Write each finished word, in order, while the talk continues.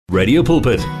Radio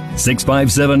Pulpit,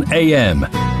 657 AM.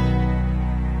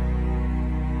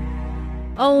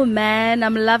 Oh man,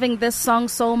 I'm loving this song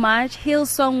so much.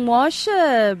 Hillsong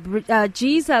Worship.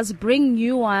 Jesus, bring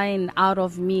new wine out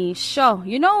of me. Sure.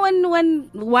 You know when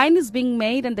wine is being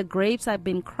made and the grapes have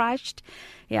been crushed?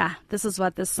 Yeah, this is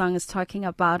what this song is talking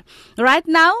about. Right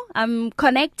now, I'm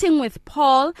connecting with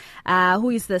Paul, who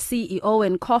is the CEO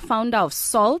and co-founder of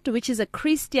Salt, which is a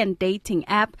Christian dating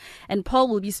app. And Paul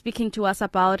will be speaking to us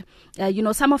about,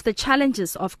 some of the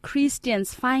challenges of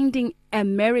Christians finding a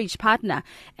marriage partner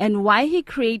and why he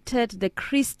created the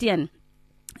Christian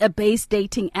a base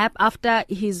dating app after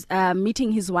his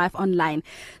meeting his wife online.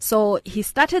 So he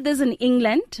started this in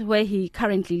England, where he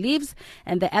currently lives,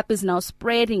 and the app is now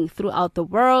spreading throughout the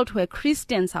world, where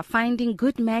Christians are finding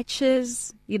good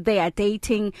matches, they are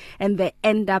dating, and they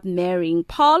end up marrying.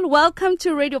 Paul, welcome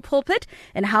to Radio Pulpit,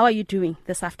 and how are you doing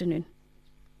this afternoon?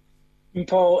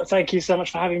 Paul, thank you so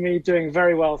much for having me. Doing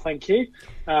very well, thank you.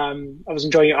 I was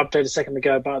enjoying your update a second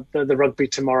ago about the rugby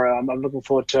tomorrow. I'm looking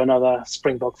forward to another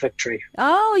Springbok victory.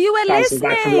 Oh, you were listening.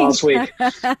 Back from last week.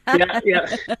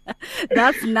 Yeah.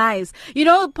 That's nice. You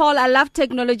know, Paul, I love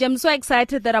technology. I'm so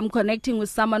excited that I'm connecting with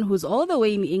someone who's all the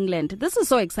way in England. This is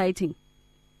so exciting.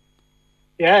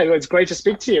 Yeah, it's great to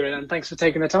speak to you, and thanks for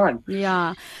taking the time.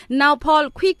 Yeah. Now,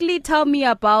 Paul, quickly tell me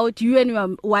about you and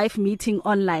your wife meeting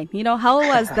online. You know, how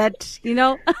was that? You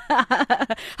know,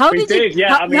 how did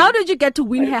you get to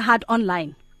win her heart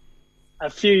online?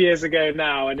 A few years ago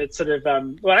now, and it's sort of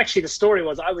actually the story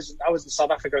was I was in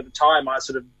South Africa at the time. I was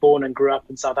sort of born and grew up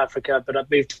in South Africa, but I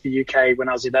moved to the UK when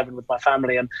I was 11 with my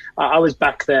family, and I was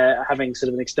back there having sort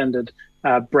of an extended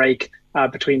break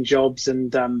between jobs,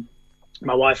 and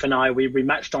my wife and I, we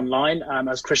matched online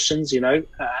as Christians,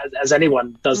 as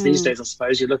anyone does these days, I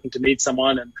suppose. You're looking to meet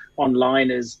someone, and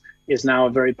online is now a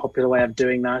very popular way of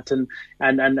doing that.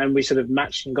 And we sort of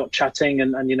matched and got chatting,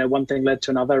 and one thing led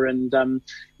to another, and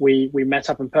we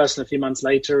met up in person a few months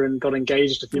later and got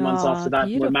engaged a few months after that.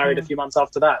 And we're married a few months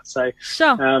after that. So,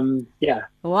 sure.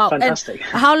 Wow, fantastic.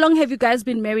 And how long have you guys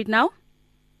been married now?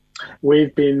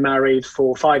 We've been married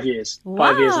for 5 years.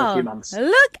 Wow. 5 years and a few months.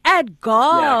 Look at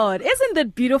God. Yeah. Isn't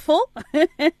that beautiful?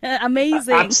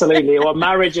 Amazing. Absolutely. Well,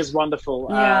 marriage is wonderful.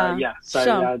 So,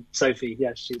 sure. Sophie,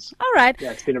 she's... All right.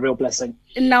 Yeah, it's been a real blessing.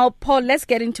 Now, Paul, let's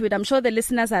get into it. I'm sure the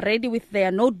listeners are ready with their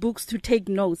notebooks to take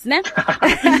notes. Nah?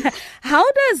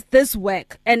 How does this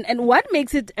work? And what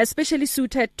makes it especially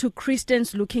suited to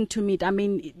Christians looking to meet? I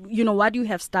mean, what you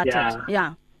have started.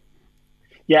 Yeah,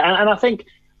 and I think...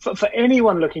 For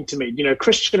anyone looking to meet,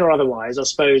 Christian or otherwise, I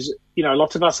suppose, a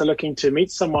lot of us are looking to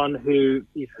meet someone who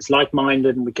is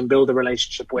like-minded and we can build a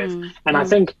relationship with. I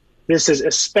think this is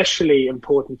especially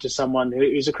important to someone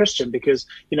who's a Christian because,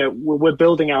 we're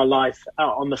building our life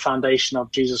on the foundation of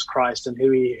Jesus Christ and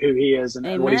who he is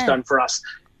and what he's done for us.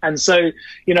 And so,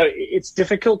 it's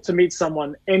difficult to meet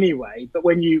someone anyway, but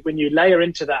when you layer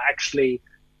into that actually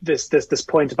this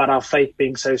point about our faith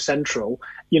being so central,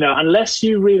 unless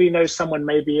you really know someone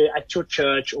maybe at your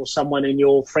church or someone in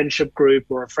your friendship group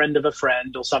or a friend of a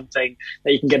friend or something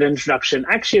that you can get an introduction,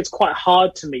 actually it's quite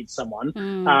hard to meet someone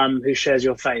who shares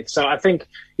your faith. So I think,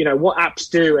 what apps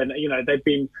do, and, they've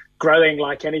been growing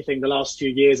like anything the last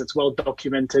few years. It's well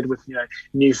documented with,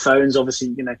 new phones,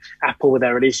 obviously, Apple with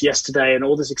their release yesterday and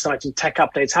all this exciting tech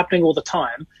updates happening all the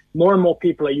time. More and more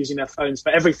people are using their phones for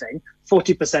everything.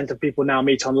 40% of people now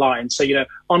meet online. So,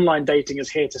 online dating is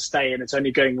here to stay and it's only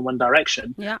going in one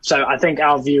direction. Yeah. So I think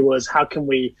our view was, how can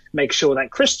we make sure that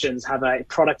Christians have a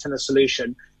product and a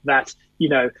solution that,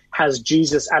 has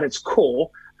Jesus at its core,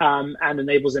 and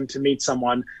enables them to meet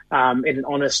someone in an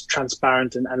honest,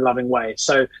 transparent, and loving way.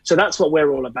 So that's what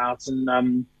we're all about.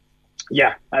 And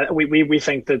we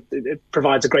think that it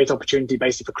provides a great opportunity,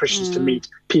 basically, for Christians to meet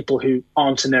people who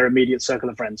aren't in their immediate circle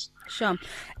of friends. Sure.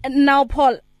 And now,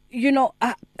 Paul,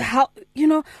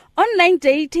 online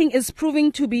dating is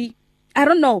proving to be, I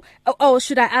don't know. Or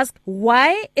should I ask,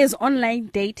 why is online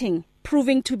dating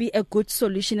proving to be a good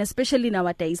solution, especially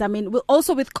nowadays? I mean,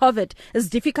 also with COVID, it's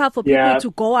difficult for people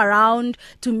to go around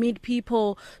to meet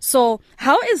people. So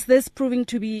how is this proving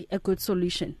to be a good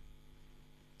solution?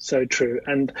 So true.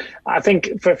 And I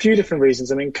think for a few different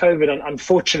reasons. I mean, COVID,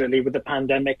 unfortunately, with the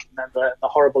pandemic and the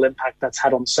horrible impact that's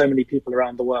had on so many people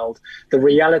around the world, the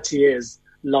reality is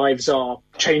lives are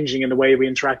changing and the way we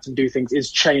interact and do things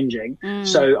is changing.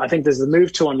 So I think there's the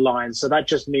move to online. So that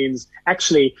just means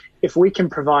actually, if we can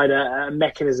provide a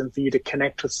mechanism for you to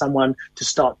connect with someone, to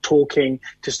start talking,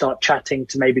 to start chatting,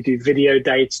 to maybe do video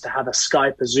dates, to have a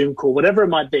Skype, a Zoom call, whatever it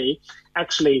might be,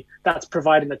 actually that's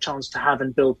providing the chance to have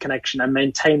and build connection and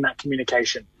maintain that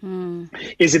communication.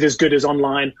 Is it as good as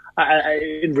online,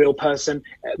 in real person,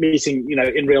 meeting,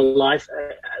 in real life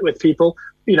with people?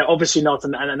 Obviously not,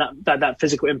 and that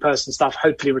physical in-person stuff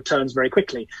hopefully returns very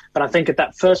quickly. But I think at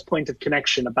that first point of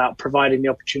connection about providing the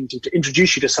opportunity to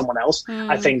introduce you to someone else,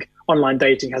 I think online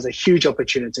dating has a huge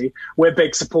opportunity. We're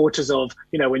big supporters of,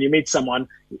 when you meet someone,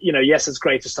 yes, it's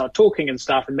great to start talking and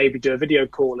stuff and maybe do a video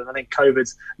call. And I think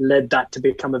COVID's led that to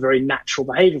become a very natural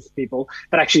behavior for people.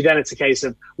 But actually then it's a case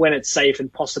of when it's safe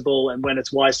and possible and when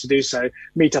it's wise to do so,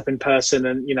 meet up in person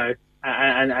and,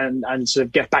 and sort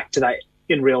of get back to that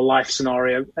in real life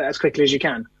scenario as quickly as you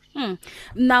can.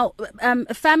 Now,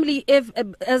 family, if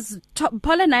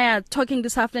Paul and I are talking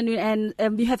this afternoon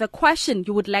and you have a question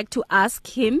you would like to ask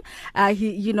him,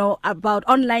 about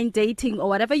online dating or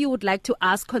whatever you would like to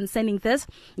ask concerning this,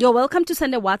 you're welcome to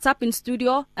send a WhatsApp in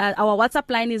studio. Our WhatsApp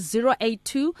line is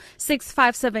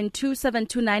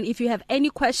 082-657-2729. If you have any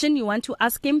question you want to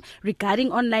ask him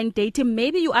regarding online dating,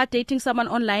 maybe you are dating someone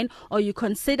online or you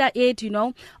consider it,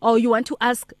 or you want to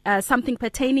ask something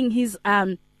pertaining his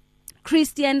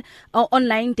Christian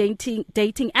online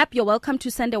dating app, you're welcome to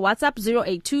send a WhatsApp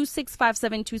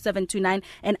 082-657-2729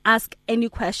 and ask any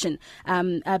question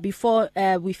before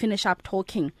we finish up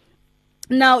talking.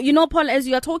 Now, Paul, as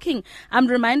you are talking, I'm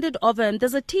reminded of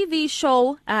there's a TV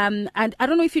show, and I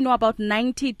don't know if you know about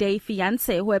 90 Day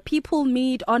Fiancé, where people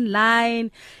meet online,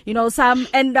 some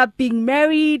end up being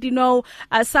married,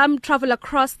 some travel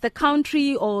across the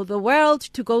country or the world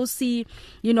to go see,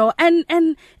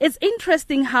 and it's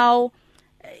interesting how,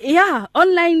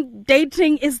 online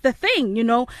dating is the thing,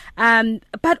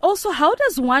 but also how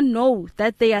does one know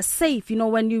that they are safe?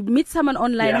 When you meet someone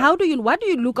online, what do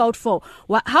you look out for?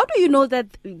 How do you know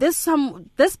that this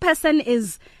person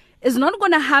is not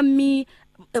going to harm me?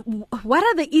 What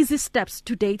are the easy steps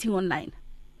to dating online?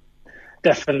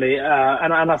 Definitely.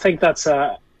 And I think that's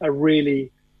a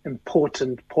really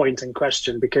important point and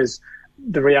question, because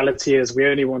the reality is we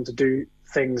only want to do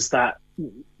things that,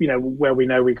 where we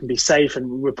know we can be safe, and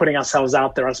we're putting ourselves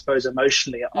out there, I suppose,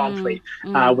 emotionally, aren't we,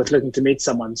 with looking to meet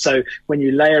someone. So when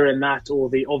you layer in that all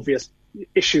the obvious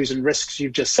issues and risks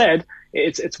you've just said,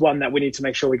 it's one that we need to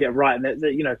make sure we get right. And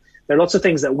there are lots of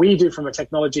things that we do from a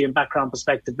technology and background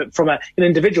perspective, but from an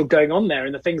individual going on there,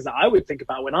 and the things that I would think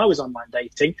about when I was online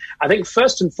dating, I think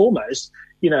first and foremost,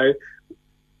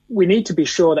 we need to be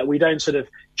sure that we don't sort of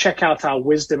check out our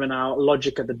wisdom and our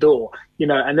logic at the door,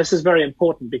 and this is very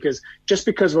important, because just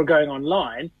because we're going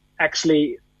online,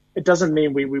 actually, it doesn't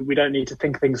mean we don't need to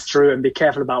think things through and be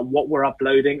careful about what we're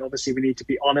uploading. Obviously, we need to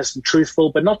be honest and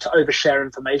truthful, but not to overshare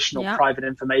information or private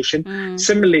information.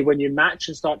 Similarly, when you match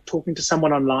and start talking to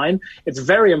someone online, it's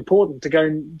very important to go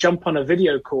and jump on a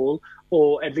video call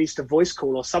or at least a voice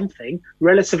call or something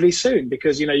relatively soon,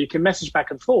 because, you can message back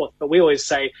and forth. But we always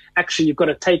say, actually, you've got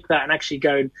to take that and actually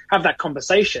go and have that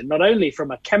conversation, not only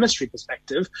from a chemistry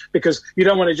perspective, because you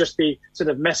don't want to just be sort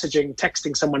of messaging,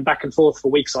 texting someone back and forth for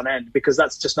weeks on end, because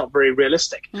that's just not very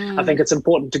realistic. I think it's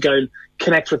important to go and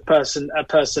connect with a person,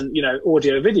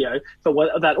 audio, video. But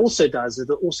what that also does is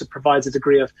it also provides a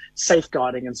degree of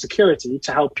safeguarding and security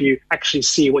to help you actually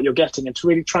see what you're getting and to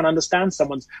really try and understand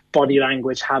someone's body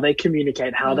language, how they communicate,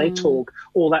 how they talk,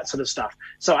 all that sort of stuff.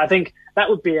 So I think that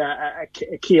would be a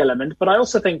key element. But I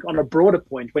also think on a broader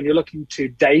point, when you're looking to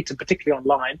date, and particularly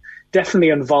online, definitely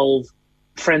involve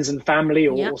friends and family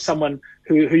or someone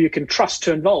who you can trust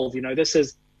to involve. This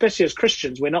is, especially as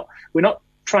Christians, we're not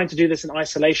trying to do this in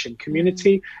isolation.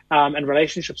 Community and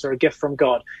relationships are a gift from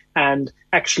God. And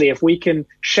actually, if we can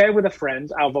share with a friend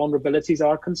our vulnerabilities,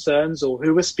 our concerns, or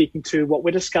who we're speaking to, what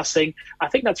we're discussing, I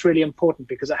think that's really important,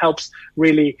 because it helps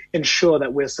really ensure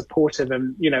that we're supportive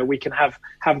and, we can have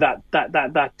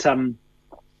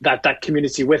that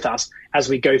community with us as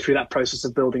we go through that process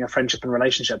of building a friendship and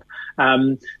relationship.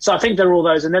 So I think there are all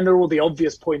those. And then there are all the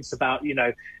obvious points about,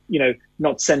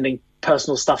 not sending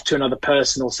personal stuff to another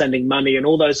person or sending money and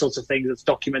all those sorts of things that's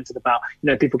documented about,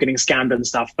 people getting scammed and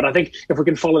stuff. But I think if we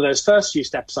can follow those first few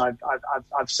steps I've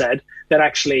said, then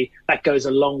actually that goes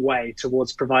a long way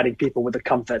towards providing people with the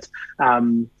comfort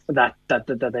that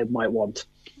they might want.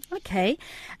 Okay.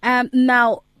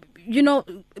 Now,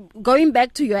 going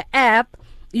back to your app,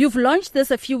 you've launched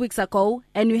this a few weeks ago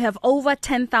and you have over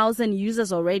 10,000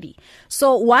 users already.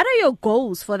 So what are your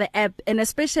goals for the app, and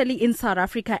especially in South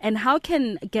Africa, and how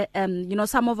can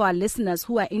some of our listeners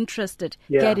who are interested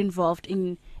get involved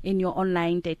in your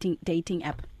online dating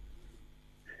app?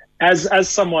 As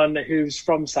someone who's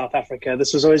from South Africa,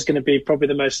 this was always going to be probably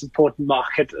the most important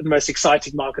market, the most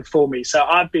exciting market for me. So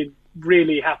I've been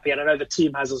really happy, and I know the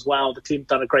team has as well. The team's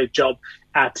done a great job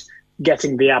at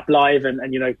getting the app live and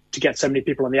to get so many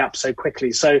people on the app so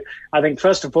quickly. So I think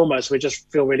first and foremost, we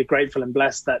just feel really grateful and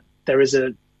blessed that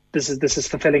this is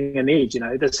fulfilling a need.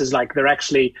 This is like they're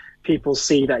actually, people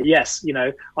see that, yes,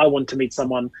 I want to meet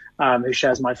someone who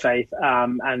shares my faith,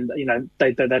 and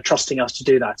they're trusting us to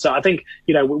do that. So I think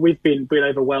we've been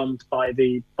overwhelmed by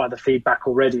the feedback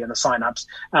already and the signups.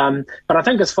 But I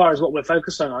think as far as what we're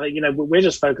focused on, I think we're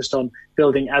just focused on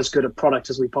building as good a product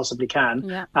as we possibly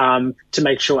can, to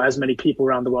make sure as many people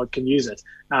around the world can use it.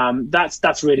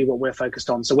 That's really what we're focused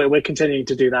on. So we're continuing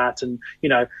to do that, and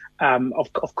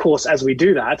of course, as we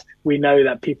do that, we know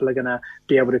that people are going to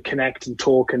be able to connect and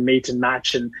talk and meet and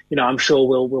match, and I'm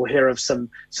sure we'll hear of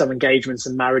some engagements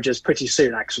and marriages pretty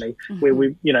soon. Actually,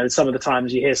 we some of the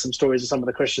times you hear some stories of some of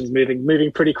the Christians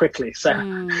moving pretty quickly. So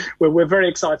we're very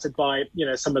excited by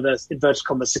some of the inverted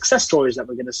commas success stories that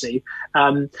we're going to see.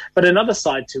 But another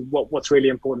side to what's really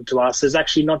important to us is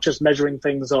actually not just measuring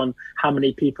things on how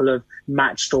many people have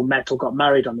matched or met or got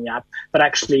married on the app, but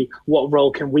actually what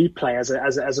role can we play as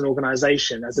an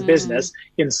organization, as a business,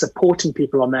 in supporting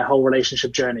people on their whole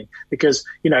relationship journey. Because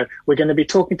we're going to be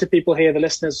talking to people here, the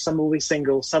listeners, some will be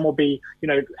single, some will be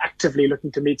actively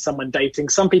looking to meet someone dating,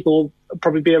 some people will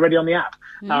probably be already on the app,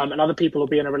 and other people will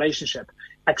be in a relationship.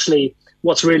 Actually,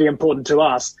 what's really important to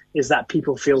us is that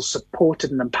people feel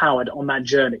supported and empowered on that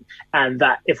journey, and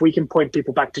that if we can point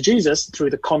people back to Jesus through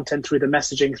the content, through the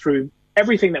messaging, through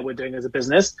everything that we're doing as a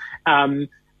business,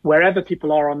 wherever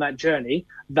people are on that journey,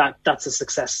 that's a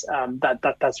success.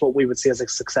 That's what we would see as a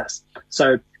success.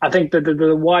 So I think that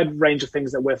the wide range of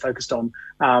things that we're focused on.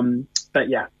 But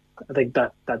yeah, I think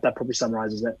that probably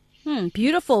summarizes it.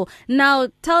 Beautiful. Now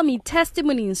tell me,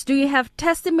 testimonies. Do you have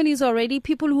testimonies already?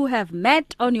 People who have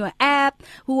met on your app,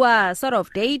 who are sort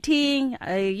of dating,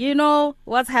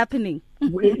 what's happening?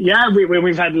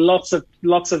 We've had lots of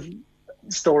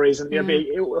stories, and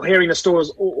hearing the stories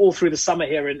all through the summer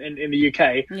here in the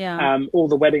UK, all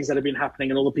the weddings that have been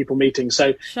happening and all the people meeting.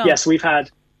 So yes, we've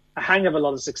had a hang of a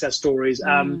lot of success stories.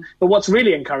 But what's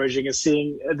really encouraging is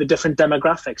seeing the different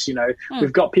demographics.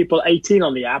 We've got people 18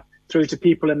 on the app through to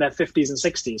people in their 50s and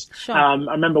 60s. I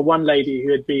remember one lady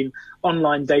who had been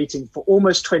online dating for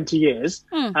almost 20 years.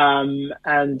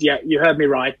 And yeah, you heard me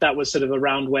right. That was sort of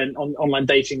around when online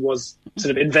dating was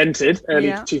sort of invented, early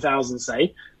 2000s,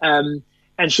 say.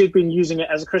 And she'd been using it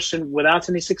as a Christian without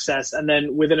any success. And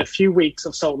then within a few weeks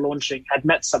of Salt launching, had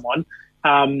met someone,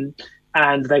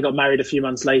 and they got married a few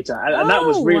months later. And that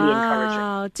was really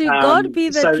encouraging. To God be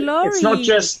the glory.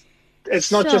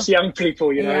 It's not just young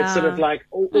people, it's sort of like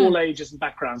all ages and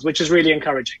backgrounds, which is really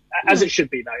encouraging, as it should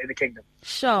be, though, in the kingdom.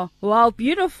 Sure. Wow,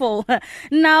 beautiful.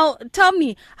 Now, tell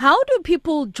me, how do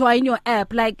people join your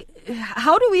app? Like,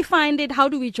 how do we find it? How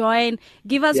do we join?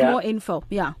 Give us more info.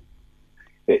 Yeah.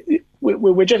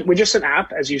 We're just an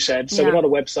app, as you said, so we're not a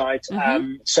website.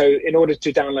 So in order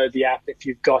to download the app, if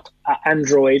you've got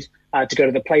Android, to go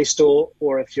to the Play Store,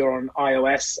 or if you're on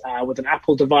iOS with an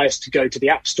Apple device, to go to the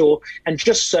App Store and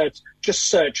just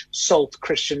search Salt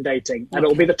Christian Dating, and it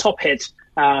will be the top hit.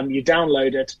 You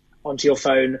download it onto your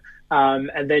phone,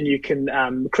 and then you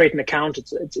can create an account.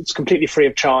 It's completely free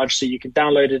of charge, so you can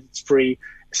download it. It's free.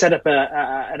 Set up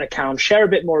an account, share a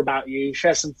bit more about you,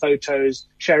 share some photos,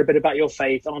 share a bit about your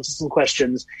faith, answer some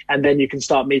questions, and then you can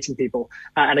start meeting people.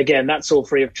 And again, that's all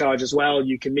free of charge as well.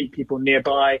 You can meet people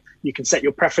nearby. You can set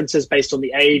your preferences based on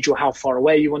the age or how far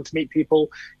away you want to meet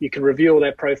people. You can review all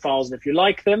their profiles, and if you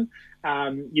like them,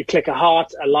 you click a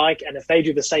heart, a like, and if they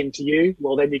do the same to you,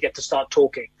 well, then you get to start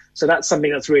talking. So that's something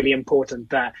that's really important,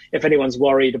 that if anyone's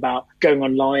worried about going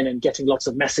online and getting lots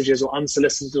of messages or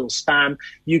unsolicited or spam,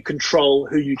 you control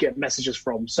who you get messages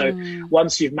from. So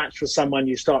once you've matched with someone,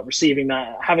 you start receiving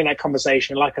that, having that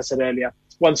conversation. Like I said earlier,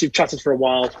 once you've chatted for a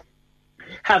while,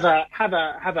 have a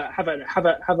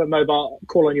mobile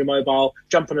call on your mobile,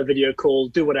 jump on a video call,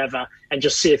 do whatever, and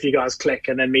just see if you guys click,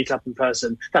 and then meet up in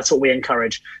person. That's what we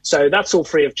encourage. So that's all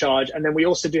free of charge. And then we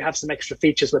also do have some extra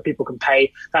features where people can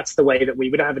pay. That's the way that we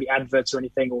don't have any adverts or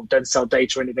anything, or don't sell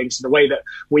data or anything. So the way that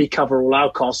we cover all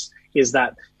our costs is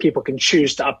that people can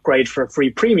choose to upgrade for a free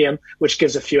premium, which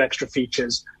gives a few extra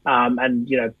features, and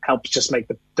helps just make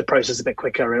the process a bit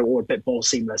quicker or a bit more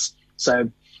seamless.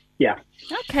 So Yeah.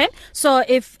 Okay. So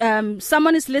if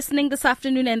someone is listening this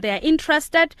afternoon and they are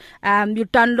interested, you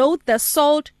download the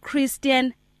Salt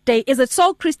Christian Is it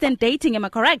Salt Christian Dating? Am I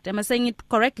correct? Am I saying it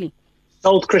correctly?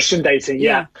 Salt Christian Dating,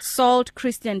 yeah. Salt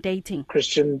Christian Dating.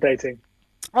 Christian Dating.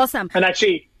 Awesome. And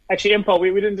actually, Impol,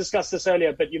 we didn't discuss this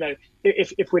earlier, but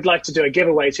if we'd like to do a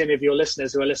giveaway to any of your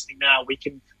listeners who are listening now,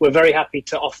 we're very happy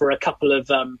to offer a couple of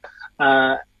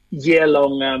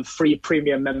year-long free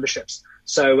premium memberships.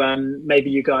 So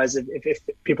maybe you guys, if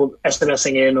people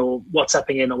SMSing in or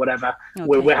WhatsApping in or whatever, okay,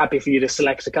 we're happy for you to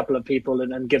select a couple of people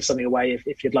and give something away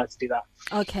if you'd like to do that.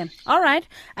 Okay. All right.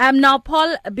 Now,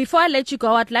 Paul, before I let you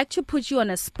go, I'd like to put you on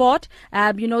a spot,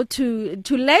 to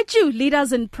let you lead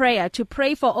us in prayer, to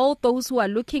pray for all those who are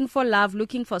looking for love,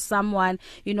 looking for someone,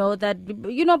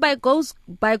 by God's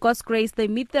grace, they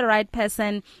meet the right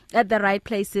person at the right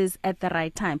places at the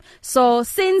right time. So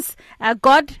since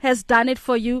God has done it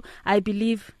for you, I believe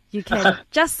you can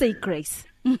just say grace.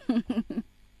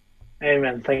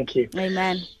 Amen. Thank you.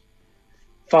 Amen.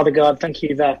 Father God, thank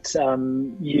you that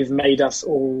you've made us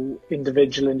all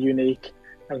individual and unique.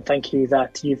 And thank you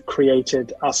that you've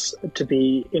created us to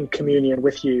be in communion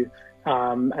with you.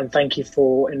 And thank you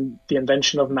for the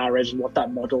invention of marriage and what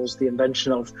that models, the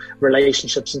invention of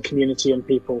relationships and community and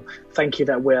people. Thank you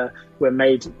that we're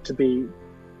made to be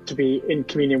in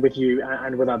communion with you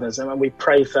and with others. And we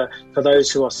pray for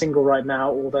those who are single right now,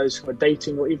 or those who are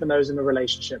dating, or even those in a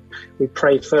relationship. We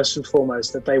pray first and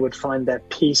foremost that they would find their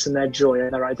peace and their joy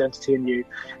and their identity in you.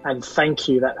 And thank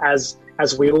you that as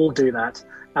we all do that,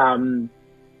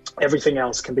 everything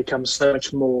else can become so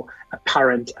much more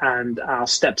apparent, and our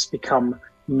steps become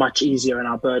much easier and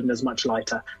our burden is much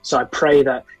lighter. So I pray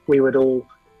that we would all,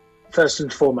 first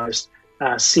and foremost,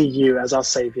 see you as our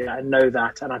Savior and know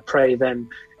that. And I pray then,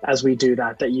 as we do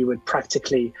that, that you would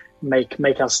practically make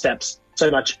our steps so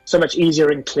much easier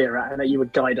and clearer, and that you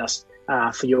would guide us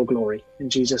for your glory. In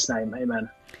Jesus' name, amen.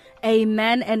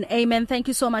 Amen and amen. Thank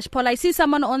you so much, Paul. I see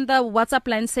someone on the WhatsApp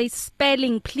line say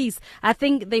spelling, please. I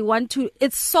think they want to,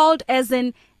 it's salt as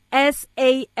in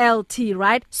SALT,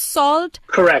 right? Salt.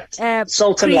 Correct.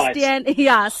 Salt and Christian, light.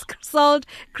 Yes, Salt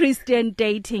Christian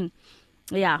Dating.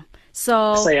 Yeah.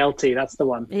 So SALT, that's the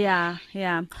one. Yeah.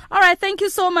 All right. Thank you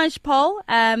so much, Paul.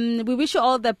 We wish you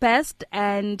all the best,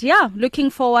 and looking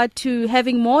forward to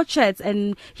having more chats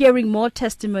and hearing more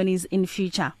testimonies in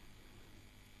future.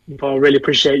 Well, I really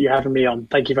appreciate you having me on.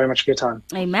 Thank you very much for your time.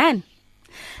 Amen.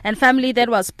 And family, that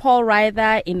was Paul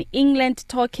Ryder in England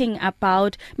talking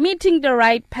about meeting the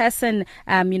right person,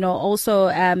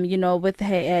 with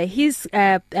his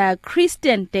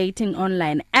Christian dating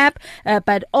online app.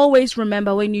 But always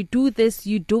remember, when you do this,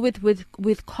 you do it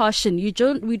with caution.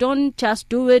 We don't just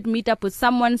do it, meet up with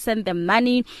someone, send them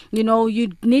money. You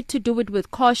need to do it with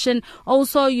caution.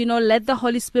 Also, let the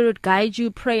Holy Spirit guide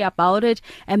you, pray about it,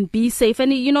 and be safe.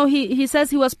 And, he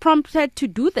says he was prompted to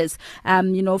do this,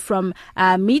 from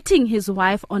meeting his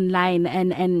wife online,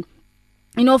 and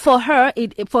for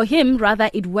him,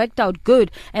 it worked out good.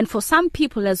 And for some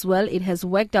people as well, it has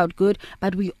worked out good.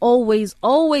 But we always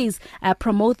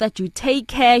promote that you take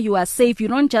care, you are safe. You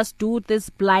don't just do this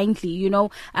blindly, you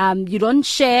don't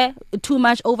share too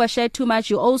much, overshare too much.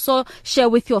 You also share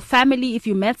with your family. If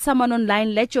you met someone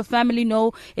online, let your family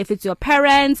know, if it's your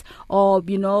parents or,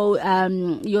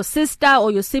 your sister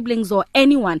or your siblings or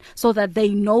anyone, so that they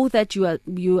know that you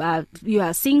are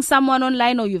seeing someone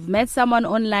online, or you've met someone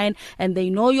online, and they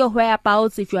know your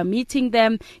whereabouts, if you are meeting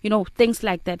them, things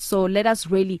like that. So let us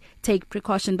really take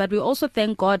precaution. But we also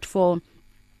thank God for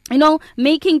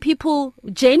making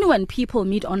genuine people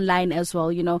meet online as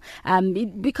well,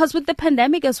 because with the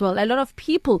pandemic as well, a lot of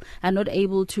people are not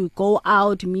able to go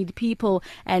out, meet people,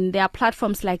 and there are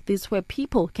platforms like this where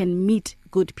people can meet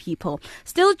good people.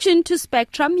 Still tuned to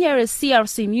Spectrum. Here is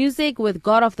CRC Music with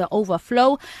God of the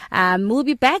Overflow. We'll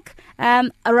be back.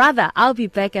 I'll be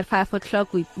back at 5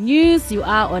 o'clock with news. You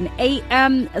are on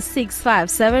AM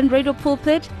 657 Radio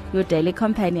Pulpit, your daily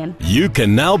companion. You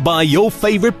can now buy your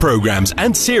favorite programs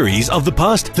and series of the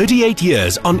past 38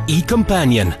 years on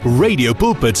eCompanion, Radio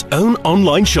Pulpit's own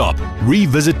online shop.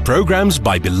 Revisit programs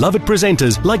by beloved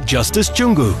presenters like Justice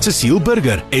Chungu, Cecile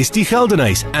Burger, Esti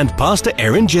Geldenhuys, and Pastor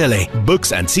Aaron Jelle. Books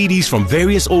and CDs from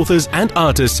various authors and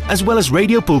artists, as well as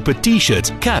Radio Pulpit t-shirts,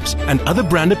 caps, and other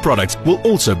branded products will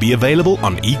also be available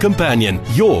on eCompanion,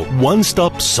 your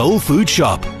one-stop soul food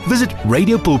shop. Visit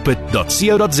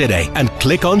radiopulpit.co.za and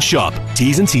click on shop.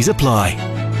 T's and C's apply.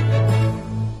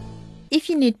 If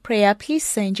you need prayer, please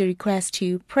send your request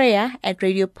to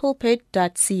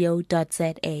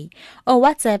prayer@radiopulpit.co.za or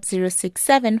WhatsApp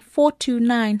 067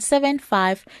 429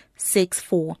 75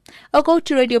 64. Or go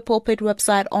to Radio Pulpit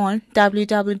website on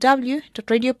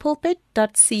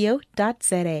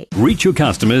www.radiopulpit.co.za. Reach your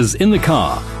customers in the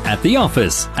car, at the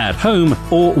office, at home,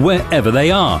 or wherever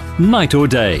they are, night or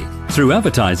day. Through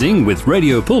advertising with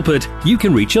Radio Pulpit, you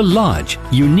can reach a large,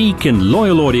 unique and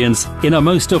loyal audience in a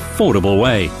most affordable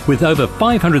way. With over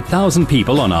 500,000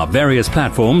 people on our various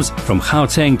platforms, from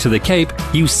Gauteng to the Cape,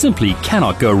 you simply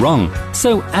cannot go wrong.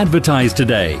 So advertise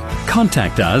today.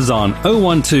 Contact us on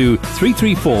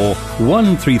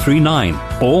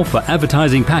 012-334-1339. Or for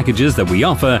advertising packages that we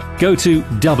offer, go to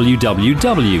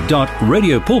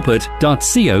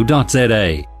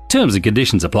www.radiopulpit.co.za. Terms and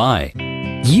conditions apply.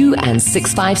 You and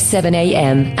 657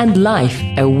 AM and life,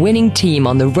 a winning team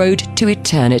on the road to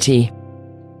eternity.